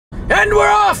And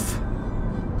we're off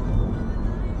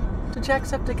to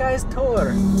Jacksepticeye's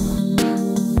tour.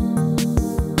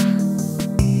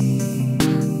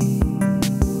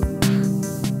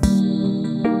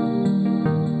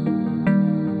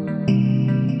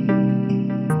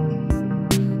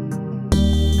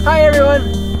 Hi everyone,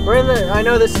 we're in the, I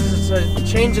know this is a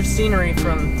change of scenery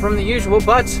from the usual,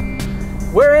 but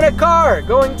we're in a car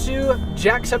going to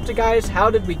Jacksepticeye's How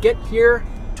Did We Get Here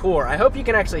tour. I hope you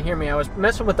can actually hear me. I was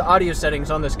messing with the audio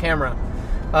settings on this camera.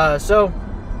 So,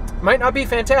 might not be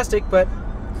fantastic, but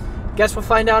guess we'll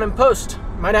find out in post.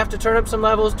 Might have to turn up some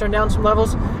levels, turn down some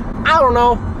levels. I don't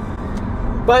know.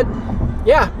 But,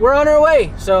 yeah, we're on our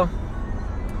way, so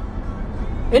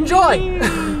enjoy!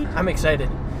 I'm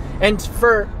excited. And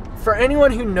for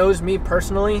anyone who knows me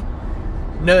personally,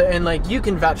 and like you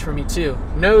can vouch for me too,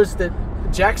 knows that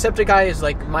Jacksepticeye is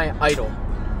like my idol.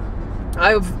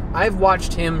 I've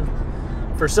watched him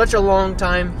for such a long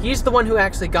time. He's the one who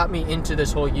actually got me into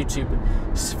this whole YouTube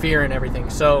sphere and everything.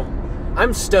 So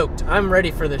I'm stoked. I'm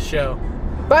ready for this show.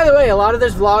 By the way, a lot of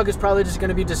this vlog is probably just going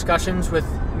to be discussions with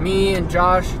me and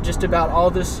Josh just about all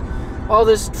this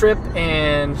trip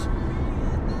and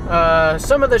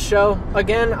some of the show.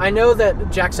 Again, I know that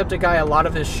Jacksepticeye, a lot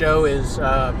of his show is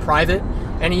private,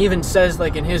 and he even says,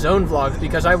 like in his own vlogs,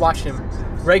 because I watch him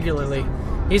regularly,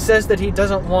 he says that he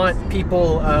doesn't want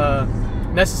people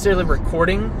necessarily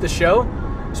recording the show.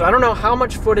 So I don't know how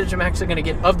much footage I'm actually going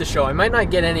to get of the show. I might not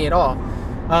get any at all.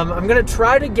 I'm going to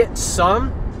try to get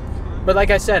some, but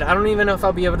like I said, I don't even know if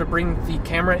I'll be able to bring the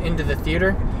camera into the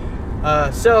theater.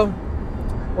 So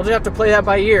we'll just have to play that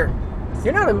by ear.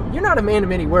 You're not a man of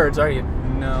many words, are you?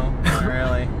 No, not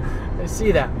really. I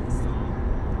see that.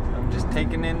 I'm just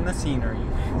taking in the scenery.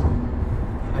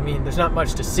 I mean, there's not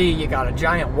much to see. You got a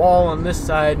giant wall on this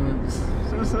side and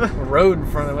a road in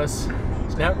front of us.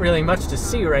 There's not really much to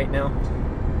see right now.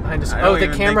 Behind us. Oh,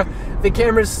 the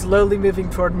camera's slowly moving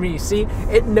toward me. See,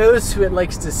 it knows who it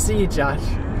likes to see, Josh.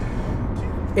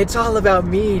 It's all about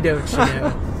me, don't you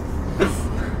know?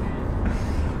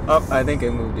 Oh, I think I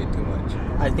moved it too much.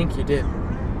 I think you did.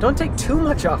 Don't take too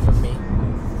much off of me.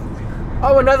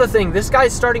 Oh, another thing. This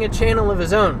guy's starting a channel of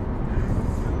his own.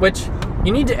 Which,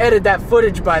 you need to edit that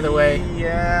footage, by the way.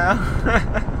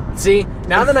 Yeah. See,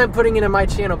 now that I'm putting it in my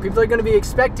channel, people are going to be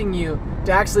expecting you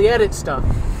to actually edit stuff.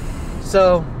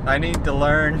 So... I need to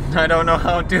learn. I don't know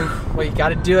how to. Well, you got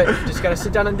to do it. You just got to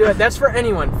sit down and do it. That's for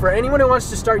anyone. For anyone who wants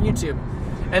to start YouTube.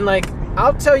 And, like,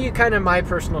 I'll tell you kind of my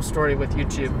personal story with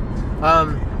YouTube.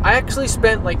 I actually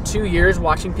spent like 2 years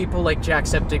watching people like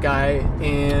Jacksepticeye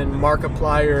and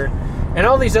Markiplier and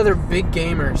all these other big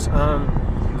gamers.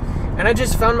 And I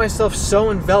just found myself so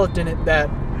enveloped in it that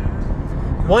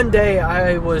one day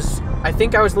I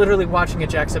think I was literally watching a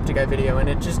Jacksepticeye video, and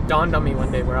it just dawned on me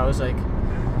one day where I was like,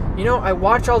 you know, I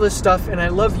watch all this stuff and I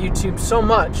love YouTube so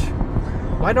much.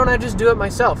 Why don't I just do it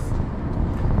myself?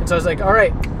 And so I was like, all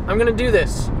right, I'm going to do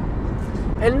this.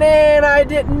 And then I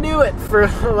didn't do it for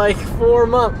like 4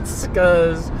 months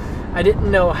because I didn't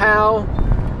know how,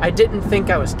 I didn't think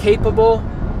I was capable,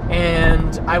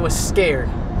 and I was scared.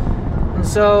 And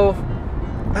so,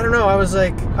 I don't know, I was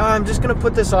like, oh, I'm just going to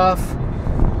put this off,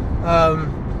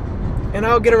 and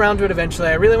I'll get around to it eventually.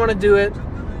 I really want to do it.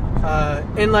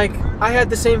 And like, I had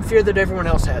the same fear that everyone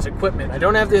else has, equipment. I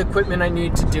don't have the equipment I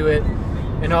need to do it,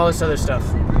 and all this other stuff.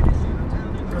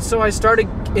 So I started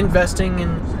investing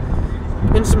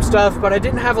in some stuff, but I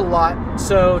didn't have a lot.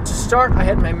 So to start, I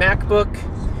had my MacBook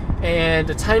and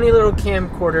a tiny little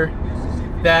camcorder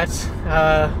that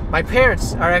my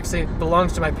parents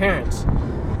belongs to my parents.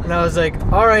 And I was like,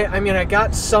 all right, I mean, I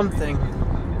got something,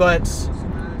 but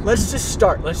let's just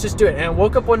start. Let's just do it. And I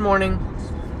woke up one morning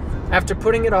after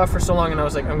putting it off for so long, and I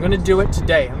was like, I'm going to do it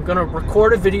today. I'm going to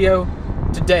record a video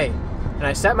today. And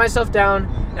I sat myself down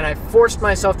and I forced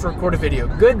myself to record a video.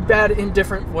 Good, bad,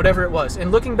 indifferent, whatever it was.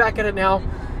 And looking back at it now,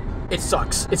 it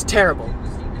sucks. It's terrible.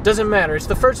 It doesn't matter. It's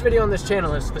the first video on this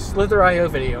channel. It's the Slither.io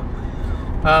video.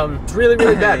 It's really,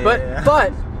 really bad.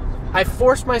 But I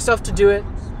forced myself to do it,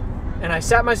 and I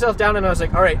sat myself down and I was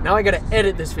like, all right, now I gotta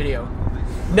edit this video.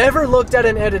 Never looked at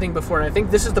an editing before, and I think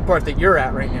this is the part that you're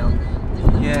at right now.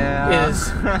 Yeah.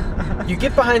 Is you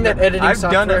get behind that editing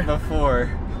software. I've done it before.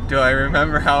 Do I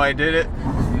remember how I did it?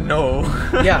 No.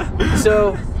 Yeah.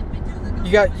 So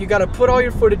you got to put all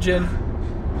your footage in,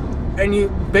 and you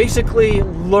basically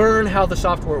learn how the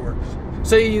software works.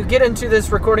 So you get into this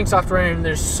recording software, and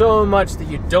there's so much that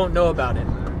you don't know about it.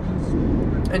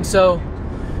 And so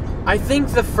I think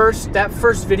that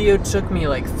first video took me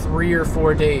like 3 or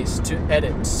 4 days to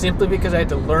edit, simply because I had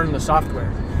to learn the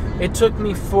software. It took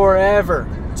me forever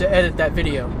to edit that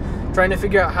video, trying to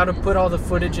figure out how to put all the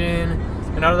footage in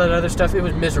and all that other stuff, it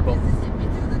was miserable.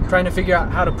 Trying to figure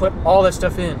out how to put all that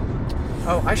stuff in.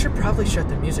 Oh, I should probably shut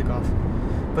the music off.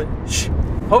 But shh.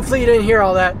 Hopefully you didn't hear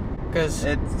all that, because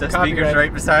it's the speaker's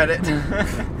right beside it.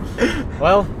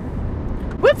 Well,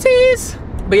 whoopsies!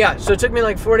 But yeah, so it took me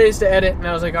like 4 days to edit, and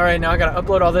I was like, all right, now I gotta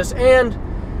upload all this, and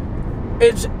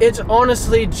it's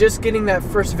honestly just getting that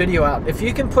first video out. If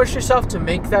you can push yourself to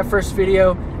make that first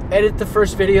video, edit the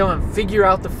first video, and figure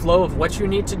out the flow of what you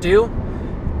need to do,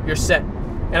 you're set.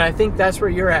 And I think that's where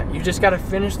you're at. You just gotta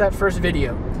finish that first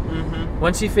video.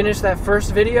 Once you finish that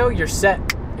first video, you're set,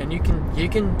 and you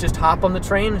can just hop on the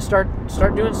train and start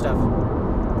doing stuff.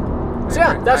 So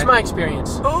yeah, that's my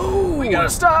experience. Oh, we gotta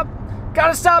stop.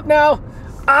 Gotta stop now.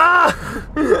 Ah!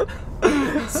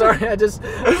 Sorry, I just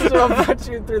put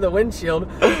you through the windshield.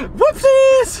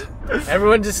 Whoopsies!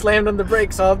 Everyone just slammed on the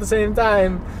brakes all at the same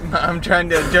time. I'm trying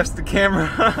to adjust the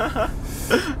camera.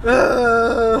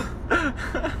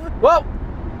 Well,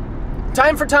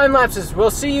 time for time lapses. We'll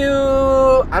see you.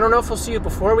 I don't know if we'll see you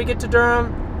before we get to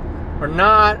Durham or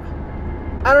not.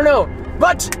 I don't know.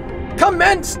 But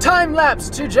commence time lapse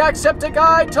to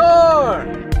Jacksepticeye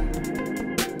tour.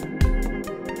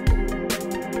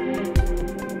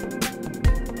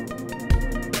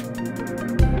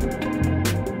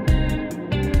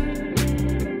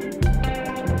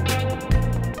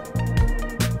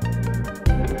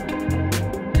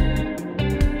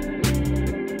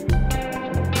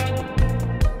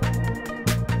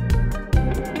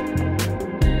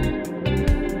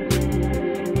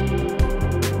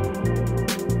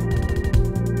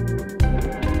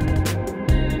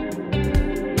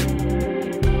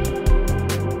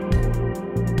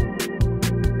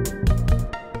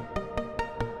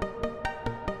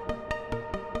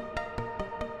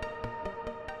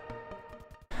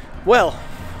 Well,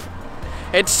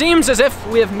 it seems as if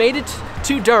we have made it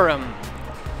to Durham.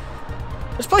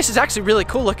 This place is actually really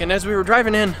cool looking. As we were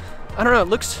driving in, I don't know, it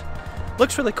looks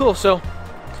really cool. So,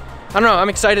 I don't know, I'm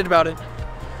excited about it.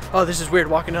 Oh, this is weird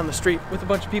walking down the street with a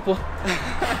bunch of people.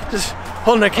 Just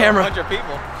holding a camera. A bunch of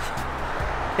people.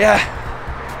 Yeah.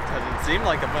 Doesn't seem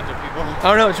like a bunch of people. I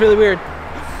don't know, it's really weird.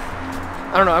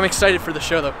 I don't know, I'm excited for the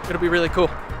show though. It'll be really cool.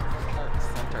 Arts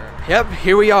Center. Yep,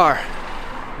 here we are.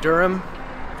 Durham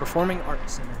Performing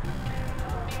Arts Center.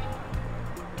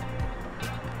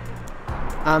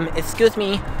 Excuse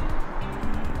me.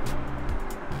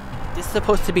 This is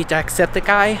supposed to be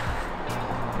Jacksepticeye.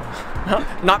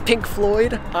 Not Pink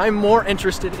Floyd. I'm more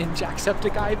interested in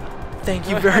Jacksepticeye. Thank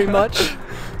you very much.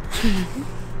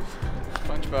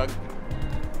 Punch bug.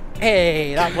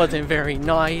 Hey, that wasn't very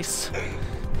nice.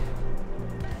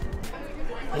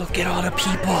 Look at all the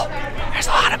people. There's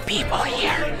a lot of people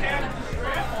here.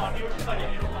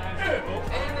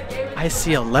 I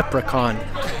see a leprechaun.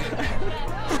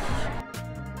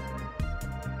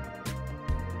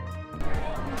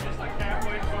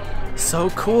 So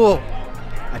cool.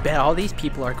 I bet all these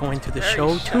people are going to the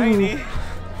show too.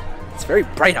 It's very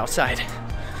bright outside.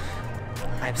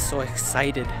 I'm so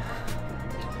excited.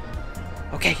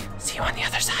 Okay, see you on the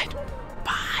other side.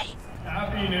 Bye.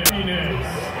 Happiness.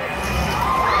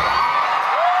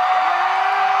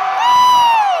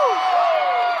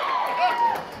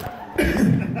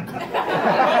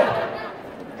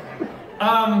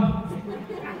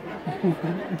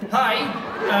 Hi.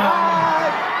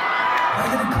 Why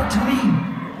did it cut to me?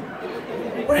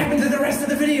 What happened to the rest of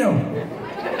the video?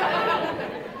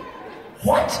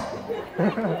 What?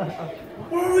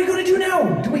 What are we going to do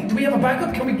now? Do we have a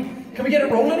backup? Can we get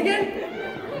it rolling again?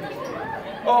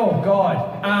 Oh God.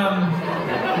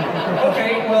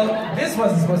 Okay. Well, this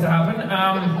wasn't supposed to happen.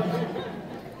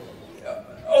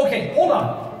 Okay. Hold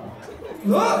on.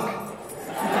 Look.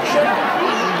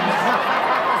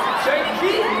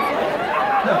 Shaky?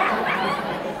 No?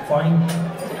 Fine.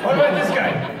 What about this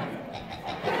guy?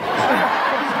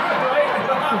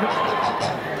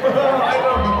 I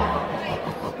don't know.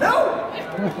 No?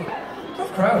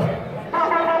 Tough crowd.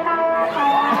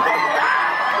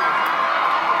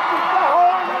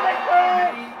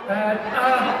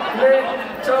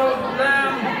 Little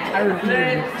lamb,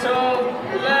 little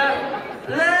lamb.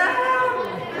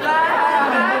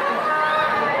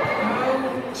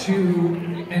 To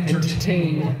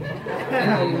entertain a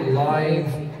live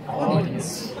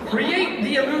audience. Create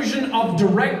the illusion of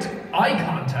direct eye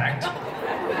contact.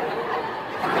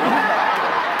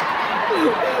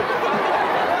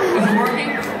 Is it working?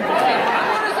 Okay,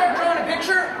 I'm gonna start drawing a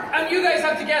picture, and you guys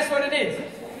have to guess what it is.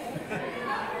 A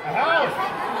house.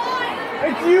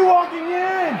 It's you walking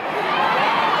in.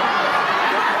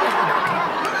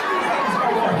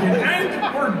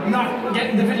 And we're not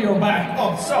getting the video back.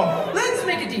 Oh, so let's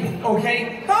make a deal,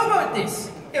 okay? How about this?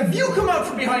 If if you come out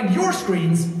from behind your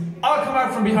screens, I'll come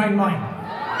out from behind mine.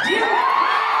 Deal?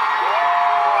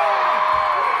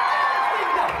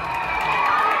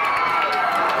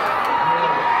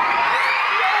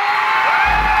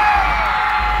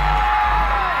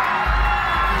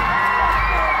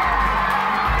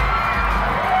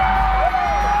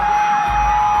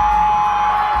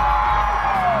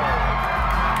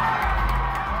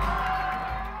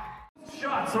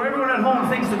 So everyone at home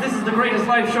thinks that this is the greatest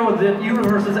live show that the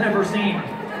universe has ever seen.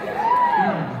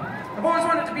 I've always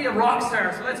wanted to be a rock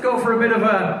star, so let's go for a bit of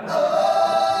a...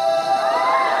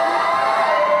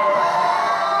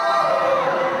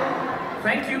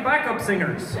 Thank you, backup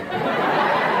singers.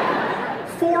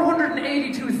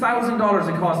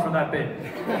 $482,000 it cost for that bit.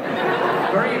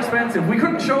 Very expensive. We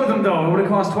couldn't show them though, it would have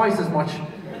cost twice as much.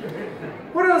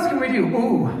 What else can we do?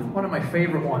 Ooh, one of my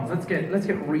favorite ones. Let's get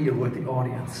real with the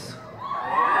audience.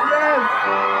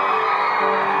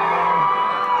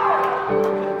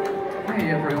 Hey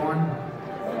everyone.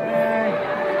 Hey.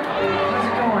 How's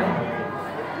it going?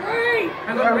 Hey.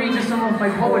 I'm gonna read you some of my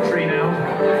poetry now.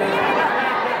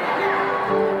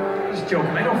 Just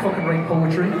joking, I don't fucking write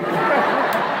poetry. What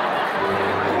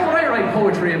do I write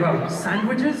poetry about?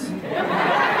 Sandwiches?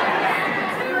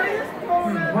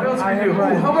 What else can we do?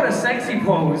 Ooh, how about a sexy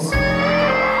pose?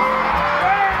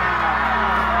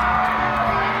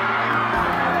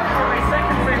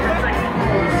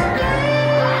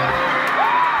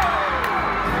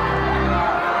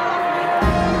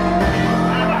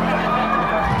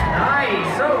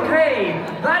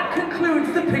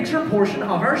 The picture portion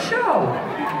of our show.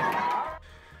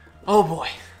 Oh boy,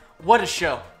 what a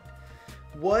show.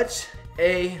 What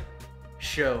a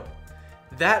show.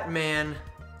 That man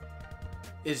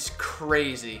is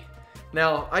crazy.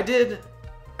 Now,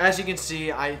 as you can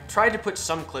see, I tried to put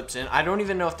some clips in. I don't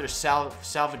even know if they're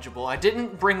salvageable. I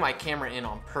didn't bring my camera in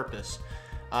on purpose.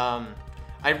 I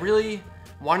really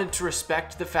wanted to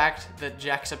respect the fact that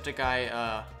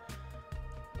Jacksepticeye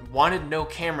wanted no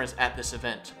cameras at this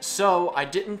event. So I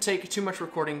didn't take too much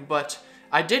recording, but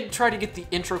I did try to get the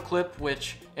intro clip,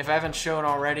 which if I haven't shown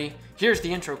already, here's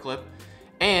the intro clip.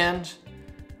 And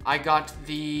I got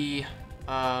the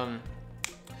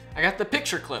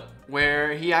picture clip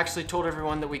where he actually told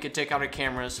everyone that we could take out our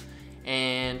cameras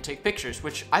and take pictures,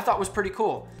 which I thought was pretty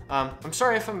cool. I'm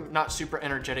sorry if I'm not super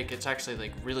energetic. It's actually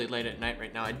like really late at night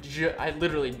right now. I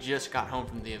literally just got home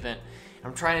from the event.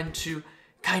 I'm trying to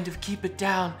kind of keep it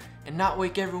down and not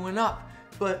wake everyone up,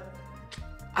 but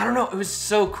I don't know, it was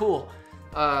so cool.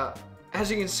 As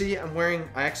you can see, I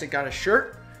actually got a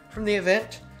shirt from the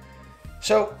event,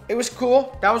 so it was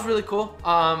cool. That was really cool.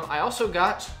 I also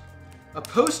got a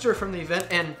poster from the event,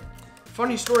 and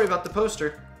funny story about the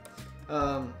poster.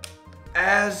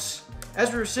 As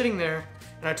we were sitting there,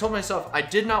 and I told myself I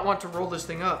did not want to roll this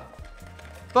thing up,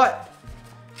 but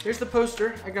here's the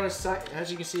poster. I got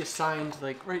as you can see, a signed,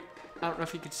 like right, I don't know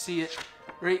if you could see it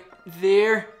right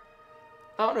there.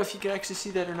 I don't know if you can actually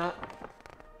see that or not.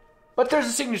 But there's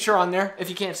a signature on there if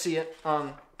you can't see it.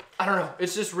 I don't know.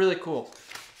 It's just really cool.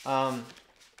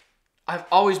 I've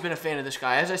always been a fan of this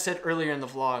guy. As I said earlier in the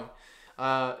vlog,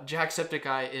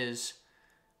 Jacksepticeye is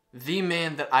the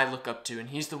man that I look up to. And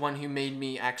he's the one who made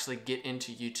me actually get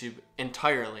into YouTube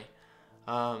entirely.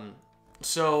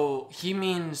 So he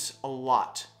means a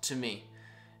lot to me.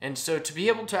 And so to be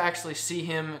able to actually see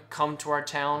him come to our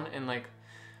town and like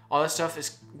all that stuff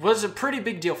was a pretty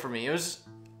big deal for me. It was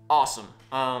awesome.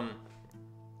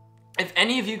 If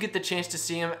any of you get the chance to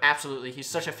see him, absolutely. He's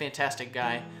such a fantastic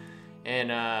guy.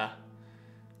 And I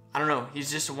don't know, he's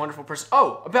just a wonderful person.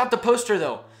 Oh, about the poster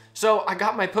though. So I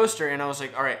got my poster and I was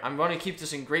like, all right, I'm going to keep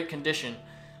this in great condition.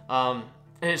 And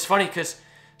it's funny because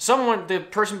the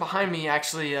person behind me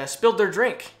actually spilled their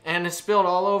drink, and it spilled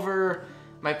all over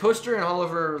my poster and all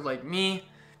over like me.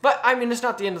 But I mean, it's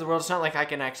not the end of the world. It's not like I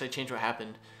can actually change what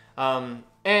happened.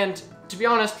 And to be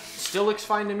honest, still looks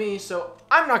fine to me, so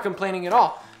I'm not complaining at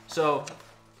all. So,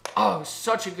 oh,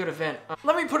 such a good event.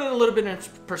 Let me put it a little bit in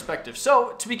perspective.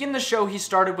 So to begin the show, he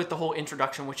started with the whole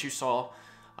introduction, which you saw,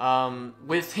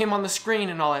 with him on the screen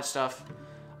and all that stuff.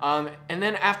 And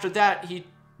then after that, he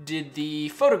did the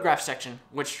photograph section,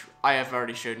 which I have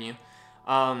already shown you.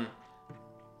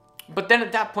 But then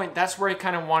at that point, that's where he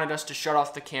kind of wanted us to shut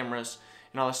off the cameras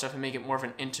and all that stuff and make it more of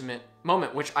an intimate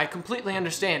moment, which I completely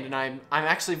understand, and I'm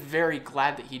actually very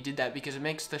glad that he did that because it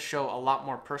makes the show a lot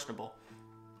more personable.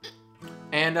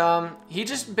 And he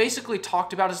just basically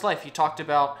talked about his life. He talked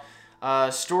about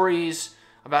stories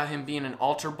about him being an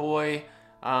altar boy.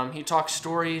 He talked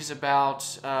stories about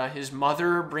his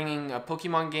mother bringing a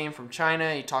Pokemon game from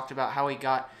China. He talked about how he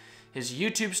got his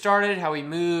YouTube started, how he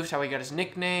moved, how he got his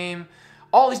nickname,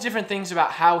 all these different things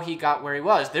about how he got where he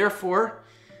was. Therefore,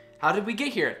 how did we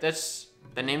get here? That's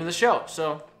the name of the show.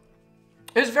 So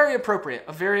it was very appropriate,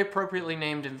 a very appropriately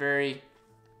named and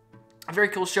a very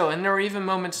cool show. And there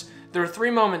were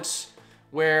 3 moments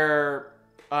where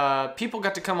people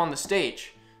got to come on the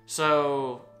stage.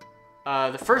 So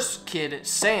the first kid,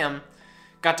 Sam,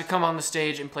 got to come on the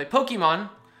stage and play Pokemon.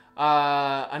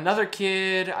 Another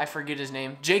kid, I forget his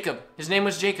name, Jacob. His name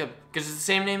was Jacob because it's the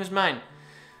same name as mine.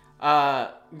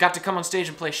 Got to come on stage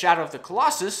and play Shadow of the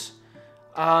Colossus.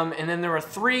 And then there were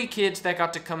 3 kids that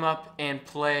got to come up and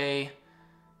play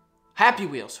Happy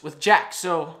Wheels with Jack.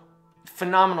 So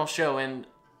phenomenal show, and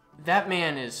that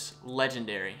man is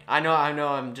legendary. I know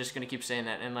I'm just gonna keep saying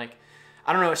that, and like,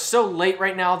 I don't know, it's so late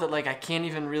right now that like I can't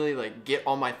even really like get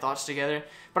all my thoughts together,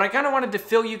 but I kind of wanted to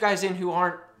fill you guys in who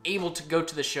aren't able to go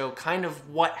to the show, kind of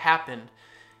what happened.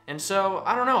 And so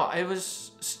I don't know, it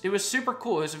was super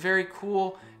cool. It was a very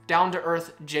cool,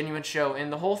 down-to-earth, genuine show,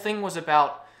 and the whole thing was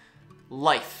about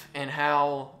life and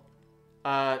how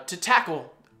to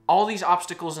tackle all these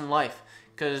obstacles in life,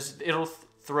 because it'll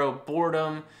throw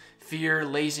boredom, fear,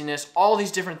 laziness, all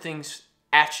these different things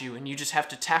at you, and you just have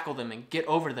to tackle them and get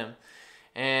over them.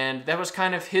 And that was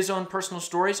kind of his own personal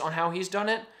stories on how he's done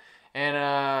it,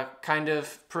 and kind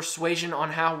of persuasion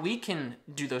on how we can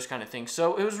do those kind of things.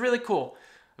 So it was really cool.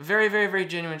 A very, very, very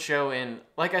genuine show, and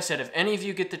like I said, if any of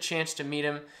you get the chance to meet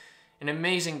him, an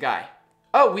amazing guy.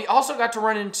 Oh, we also got to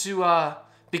run into,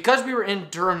 because we were in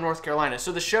Durham, North Carolina,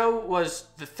 so the show was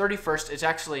the 31st. It's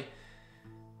actually,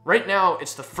 right now,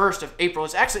 it's the 1st of April.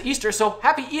 It's actually Easter, so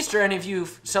happy Easter, any of you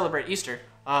celebrate Easter.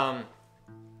 But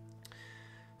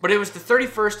it was the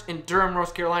 31st in Durham,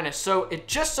 North Carolina, so it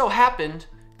just so happened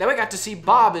that we got to see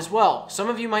Bob as well. Some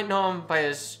of you might know him by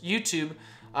his YouTube,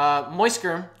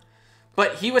 Moiskirm,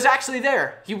 but he was actually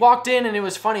there. He walked in, and it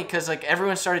was funny because like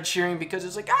everyone started cheering because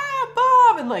it's like,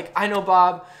 Bob, and like I know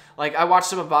Bob, like I watched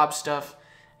some of Bob's stuff,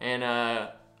 and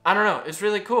I don't know, it's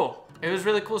really cool. It was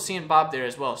really cool seeing Bob there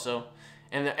as well. So,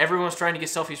 and everyone was trying to get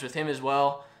selfies with him as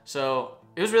well. So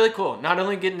it was really cool, not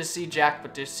only getting to see Jack,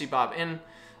 but to see Bob. And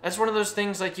that's one of those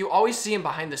things, like you always see him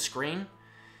behind the screen,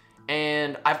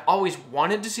 and I've always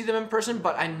wanted to see them in person,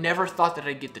 but I never thought that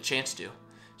I'd get the chance to.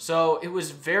 So it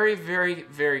was very, very,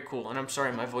 very cool. And I'm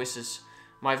sorry, my voice is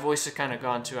kind of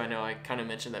gone too. I know I kind of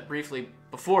mentioned that briefly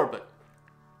before, but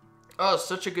oh,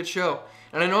 such a good show.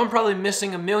 And I know I'm probably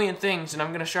missing a million things, and I'm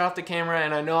going to shut off the camera,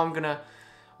 and I know I'm going to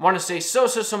want to say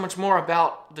so much more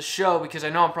about the show, because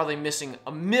I know I'm probably missing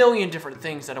a million different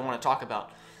things that I want to talk about.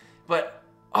 But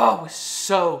oh, it was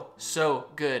so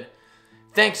good.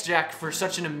 Thanks, Jack, for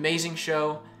such an amazing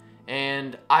show,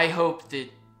 and I hope that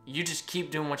you just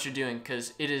keep doing what you're doing,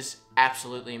 because it is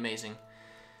absolutely amazing.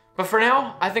 But for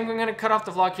now, I think I'm going to cut off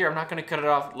the vlog here. I'm not going to cut it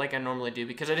off like I normally do,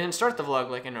 because I didn't start the vlog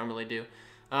like I normally do.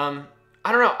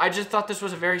 I don't know, I just thought this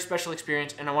was a very special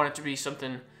experience, and I want it to be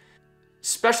something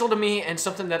special to me and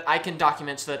something that I can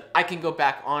document so that I can go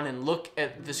back on and look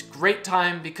at this great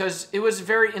time, because it was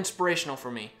very inspirational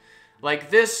for me. Like,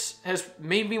 this has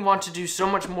made me want to do so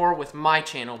much more with my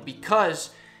channel, because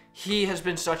he has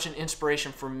been such an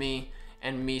inspiration for me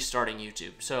and me starting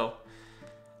YouTube. So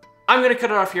I'm going to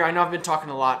cut it off here. I know I've been talking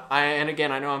a lot, and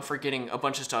again, I know I'm forgetting a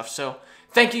bunch of stuff. So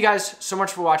thank you guys so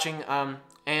much for watching,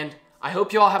 and I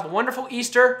hope you all have a wonderful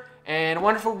Easter and a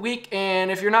wonderful week. And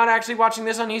if you're not actually watching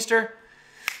this on Easter,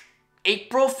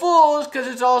 April Fools, because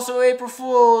it's also April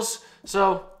Fools.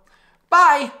 So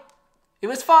bye. It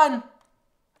was fun.